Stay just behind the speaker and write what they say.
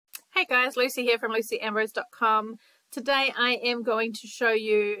Hey guys, Lucy here from lucyambrose.com. Today I am going to show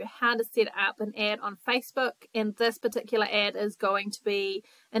you how to set up an ad on Facebook, and this particular ad is going to be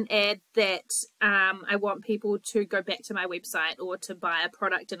an ad that I want people to go back to my website or to buy a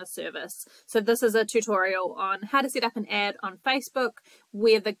product and a service. So this is a tutorial on how to set up an ad on Facebook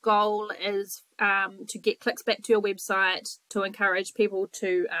where the goal is to get clicks back to your website to encourage people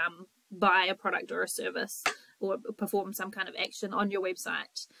to buy a product or a service or perform some kind of action on your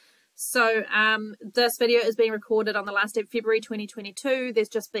website. So this video is being recorded on the last day of February 2022. There's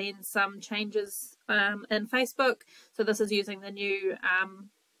just been some changes in Facebook. So this is using the new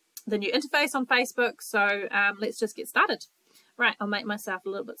interface on Facebook. So let's just get started. Right, I'll make myself a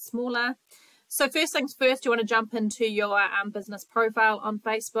little bit smaller. So first things first, you want to jump into your business profile on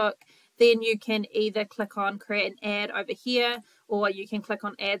Facebook. Then you can either click on create an ad over here, or you can click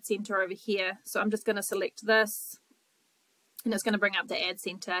on Ad Center over here. So I'm just going to select this, and it's going to bring up the Ad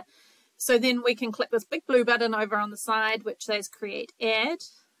Center. So then we can click this big blue button over on the side, which says create ad.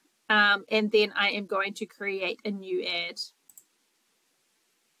 And then I am going to create a new ad.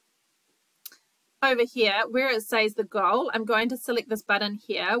 Over here, where it says the goal, I'm going to select this button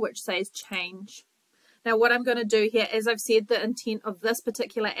here, which says change. Now what I'm going to do here, as I've said, the intent of this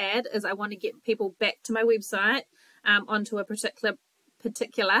particular ad is I want to get people back to my website onto a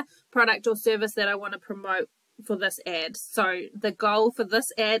particular product or service that I want to promote for this ad. So the goal for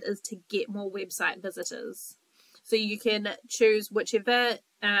this ad is to get more website visitors. So you can choose whichever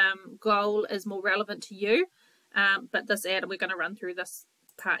goal is more relevant to you, but this ad, we're going to run through this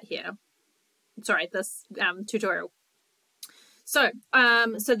part here. Sorry, this tutorial. So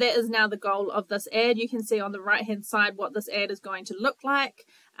that is now the goal of this ad. You can see on the right hand side what this ad is going to look like.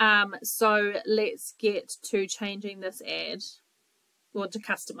 So let's get to changing this ad, or to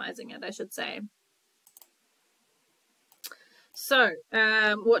customizing it, I should say. So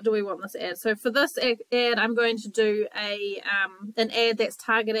what do we want this ad? So for this ad, I'm going to do an ad that's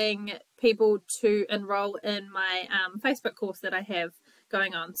targeting people to enroll in my Facebook course that I have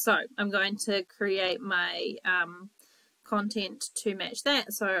going on. So I'm going to create my content to match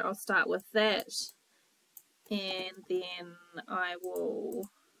that. So I'll start with that, and then I will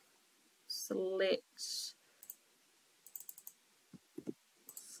select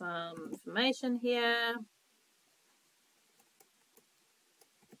some information here.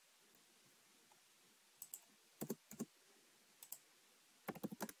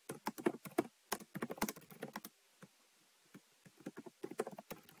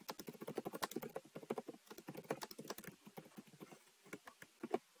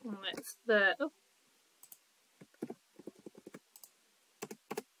 That's the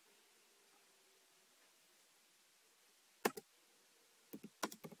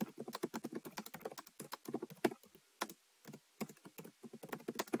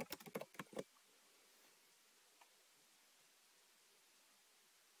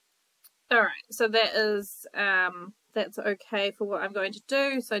Alright, so that is that's okay for what I'm going to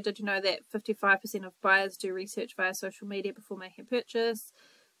do. So did you know that 55% of buyers do research via social media before making a purchase?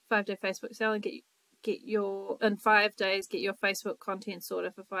 5-day Facebook selling, get your in 5 days, get your Facebook content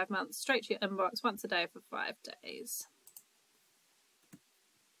sorted for 5 months, straight to your inbox once a day for 5 days.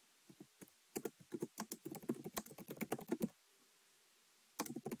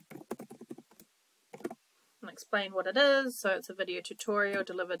 I'll explain what it is. So it's a video tutorial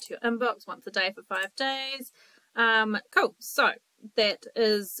delivered to your inbox once a day for 5 days. Cool. So that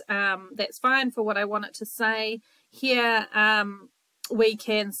is that's fine for what I want it to say. Here we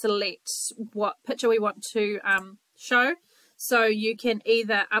can select what picture we want to show. So you can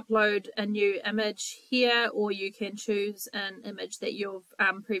either upload a new image here, or you can choose an image that you've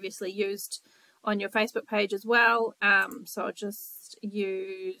previously used on your Facebook page as well. So I'll just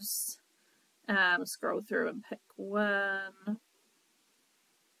use scroll through and pick one.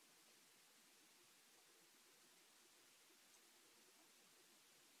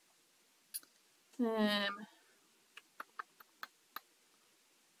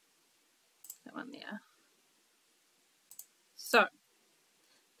 That one there. So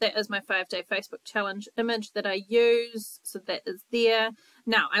that is my 5-day Facebook challenge image that I use. So that is there.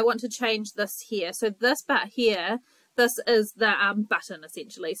 Now I want to change this here. So this part here, this is the button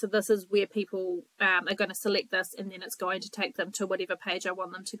essentially. So this is where people are going to select this, and then it's going to take them to whatever page I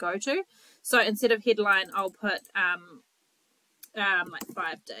want them to go to. So instead of headline, I'll put like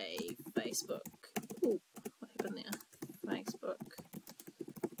 5-day Facebook. Ooh, what happened there? Facebook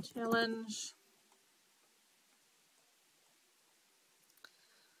challenge.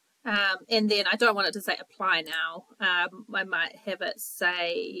 And then I don't want it to say apply now. I might have it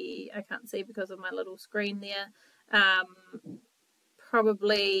say, I can't see because of my little screen there,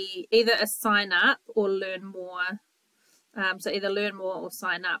 probably either a sign up or learn more. So either learn more or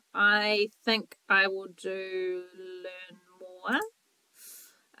sign up. I think I will do learn more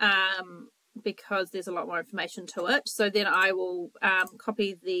because there's a lot more information to it. So then I will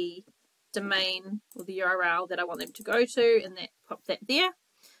copy the domain or the URL that I want them to go to, and pop that there.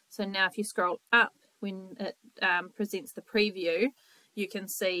 So now if you scroll up, when it presents the preview, you can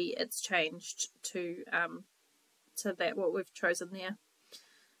see it's changed to that what we've chosen there.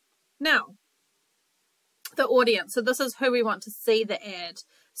 Now, the audience. So this is who we want to see the ad.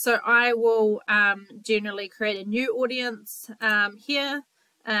 So I will generally create a new audience here,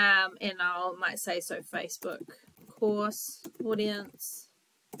 and might say so Facebook course audience,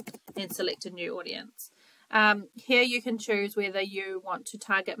 and select a new audience. Here you can choose whether you want to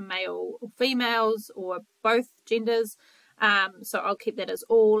target male or females or both genders. So I'll keep that as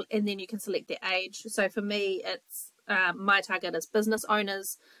all, and then you can select the age. So for me, it's my target is business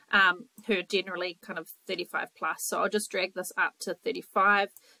owners who are generally kind of 35 plus. So I'll just drag this up to 35.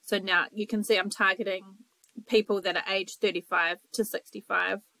 So now you can see I'm targeting people that are aged 35 to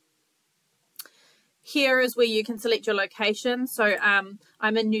 65. Here is where you can select your location. So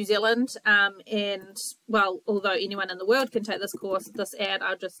I'm in New Zealand, and well, although anyone in the world can take this course, this ad,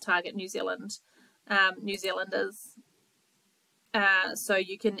 I'll just target New Zealand, New Zealanders. So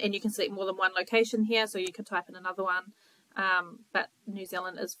you can select more than one location here, so you can type in another one, but New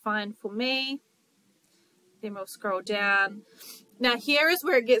Zealand is fine for me. Then we'll scroll down. Now here is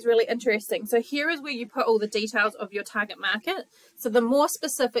where it gets really interesting. So here is where you put all the details of your target market. So the more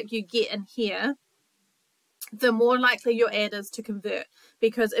specific you get in here, the more likely your ad is to convert,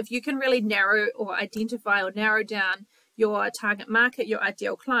 because if you can really narrow or identify or narrow down your target market, your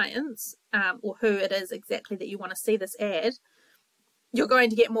ideal clients, or who it is exactly that you want to see this ad, you're going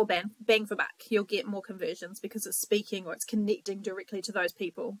to get more bang for buck. You'll get more conversions because it's speaking or it's connecting directly to those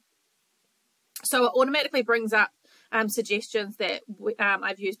people. So it automatically brings up suggestions that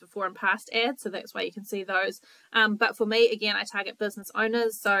I've used before in past ads, so that's why you can see those. But for me, again, I target business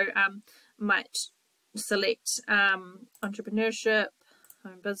owners, so might select entrepreneurship,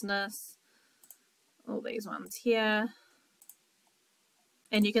 home business, all these ones here.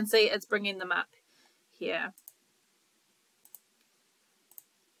 And you can see it's bringing them up here.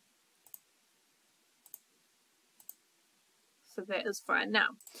 So that is fine. Now,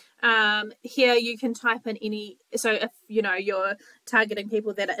 here you can type in any, so if you're targeting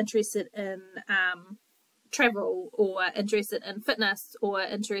people that are interested in travel, or interested in fitness, or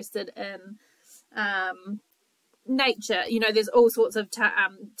interested in nature, there's all sorts of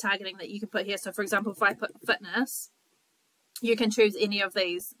targeting that you can put here. So for example, if I put fitness, you can choose any of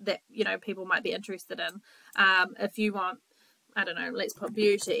these that people might be interested in. If you want, I don't know, let's put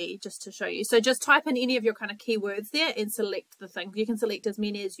beauty just to show you. So just type in any of your kind of keywords there and select the thing. You can select as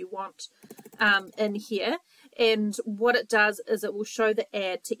many as you want in here. And what it does is it will show the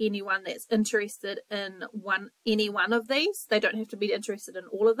ad to anyone that's interested in any one of these. They don't have to be interested in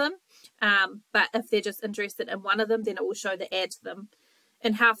all of them. But if they're just interested in one of them, then it will show the ad to them.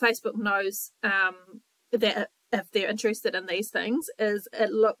 And how Facebook knows that if they're interested in these things is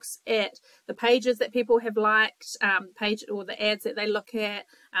it looks at the pages that people have liked, or the ads that they look at,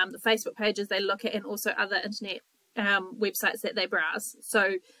 the Facebook pages they look at, and also other internet websites that they browse.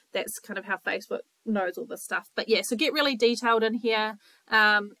 So that's kind of how Facebook knows all this stuff. But yeah, so get really detailed in here,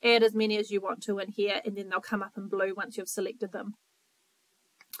 add as many as you want to in here, and then they'll come up in blue once you've selected them.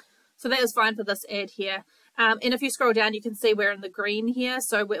 So that is fine for this ad here. And if you scroll down, you can see we're in the green here.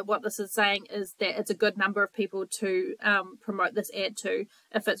 So what this is saying is that it's a good number of people to promote this ad to.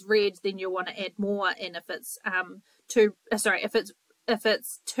 If it's red, then you'll want to add more. And if it's if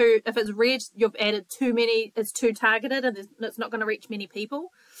it's red, you've added too many. It's too targeted, and it's not going to reach many people.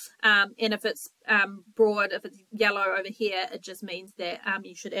 And if it's broad, if it's yellow over here, it just means that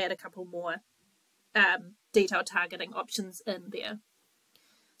you should add a couple more detailed targeting options in there.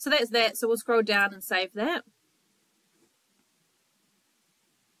 So that's that. So we'll scroll down and save that.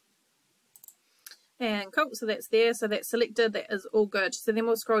 And cool, so that's there. So that's selected. That is all good. So then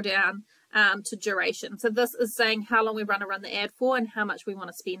we'll scroll down to duration. So this is saying how long we want to run the ad for and how much we want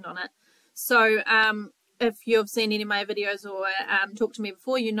to spend on it. So if you've seen any of my videos or talked to me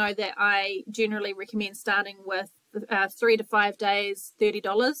before, you know that I generally recommend starting with 3 to 5 days,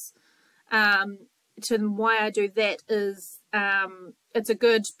 $30. Why I do that is it's a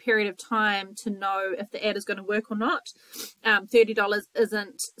good period of time to know if the ad is going to work or not. $30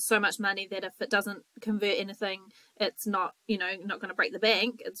 isn't so much money that if it doesn't convert anything, it's not, not going to break the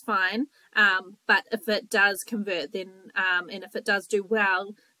bank. It's fine. But if it does convert, then and if it does do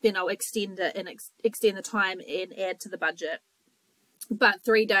well, then I'll extend it and extend the time and add to the budget. But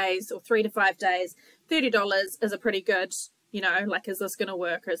 3 days or 3 to 5 days, $30 is a pretty good, you know, like, is this going to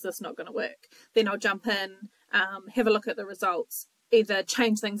work or is this not going to work? Then I'll jump in, have a look at the results, either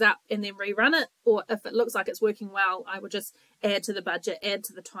change things up and then rerun it, or if it looks like it's working well, I will just add to the budget, add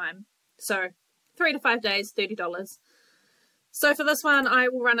to the time. So 3 to 5 days, $30. So for this one, I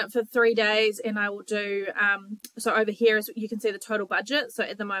will run it for 3 days, and I will do, so over here, is you can see the total budget. So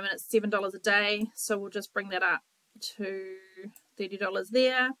at the moment it's $7 a day. So we'll just bring that up to $30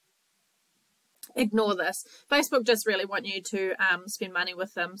 there. Ignore this. Facebook just really want you to spend money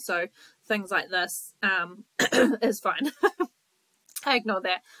with them. So things like this is fine. I ignore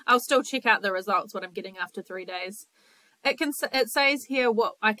that. I'll still check out the results, what I'm getting after 3 days. It says here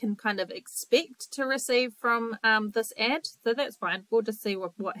what I can kind of expect to receive from this ad, so that's fine. We'll just see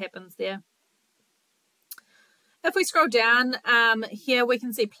what happens there. If we scroll down, here we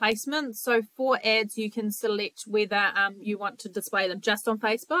can see placements. So for ads, you can select whether you want to display them just on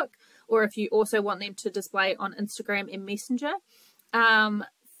Facebook, or if you also want them to display on Instagram and Messenger.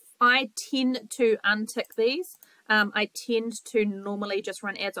 I tend to untick these. I tend to normally just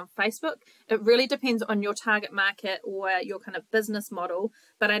run ads on Facebook. It really depends on your target market or your kind of business model.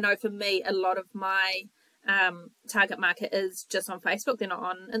 But I know for me, a lot of my target market is just on Facebook. They're not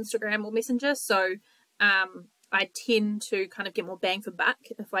on Instagram or Messenger. So I tend to kind of get more bang for buck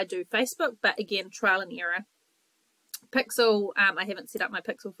if I do Facebook. But again, trial and error. Pixel, I haven't set up my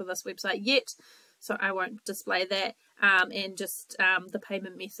Pixel for this website yet, so I won't display that. And just the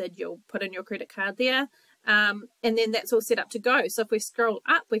payment method, you'll put in your credit card there. And then that's all set up to go. So if we scroll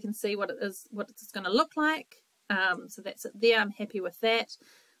up, we can see what it's going to look like. So that's it there. I'm happy with that.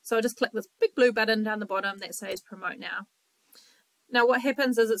 So I'll just click this big blue button down the bottom that says promote now. Now what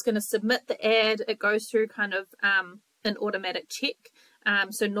happens is it's going to submit the ad. It goes through kind of an automatic check.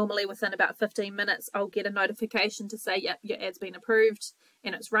 So normally within about 15 minutes, I'll get a notification to say, yep, your ad's been approved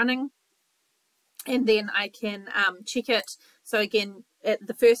and it's running. And then I can check it. So again, at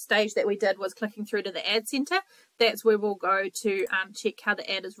the first stage that we did was clicking through to the ad center. That's where we'll go to check how the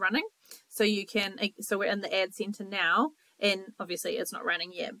ad is running. So you can, so we're in the ad center now, and obviously it's not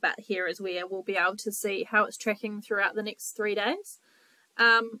running yet, but here is where we'll be able to see how it's tracking throughout the next 3 days.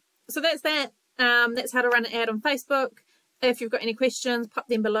 So that's that. That's how to run an ad on Facebook. If you've got any questions, pop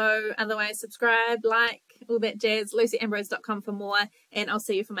them below. Otherwise, subscribe, like, all that jazz. LucyAmbrose.com for more, and I'll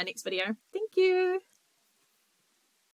see you for my next video. Thank you.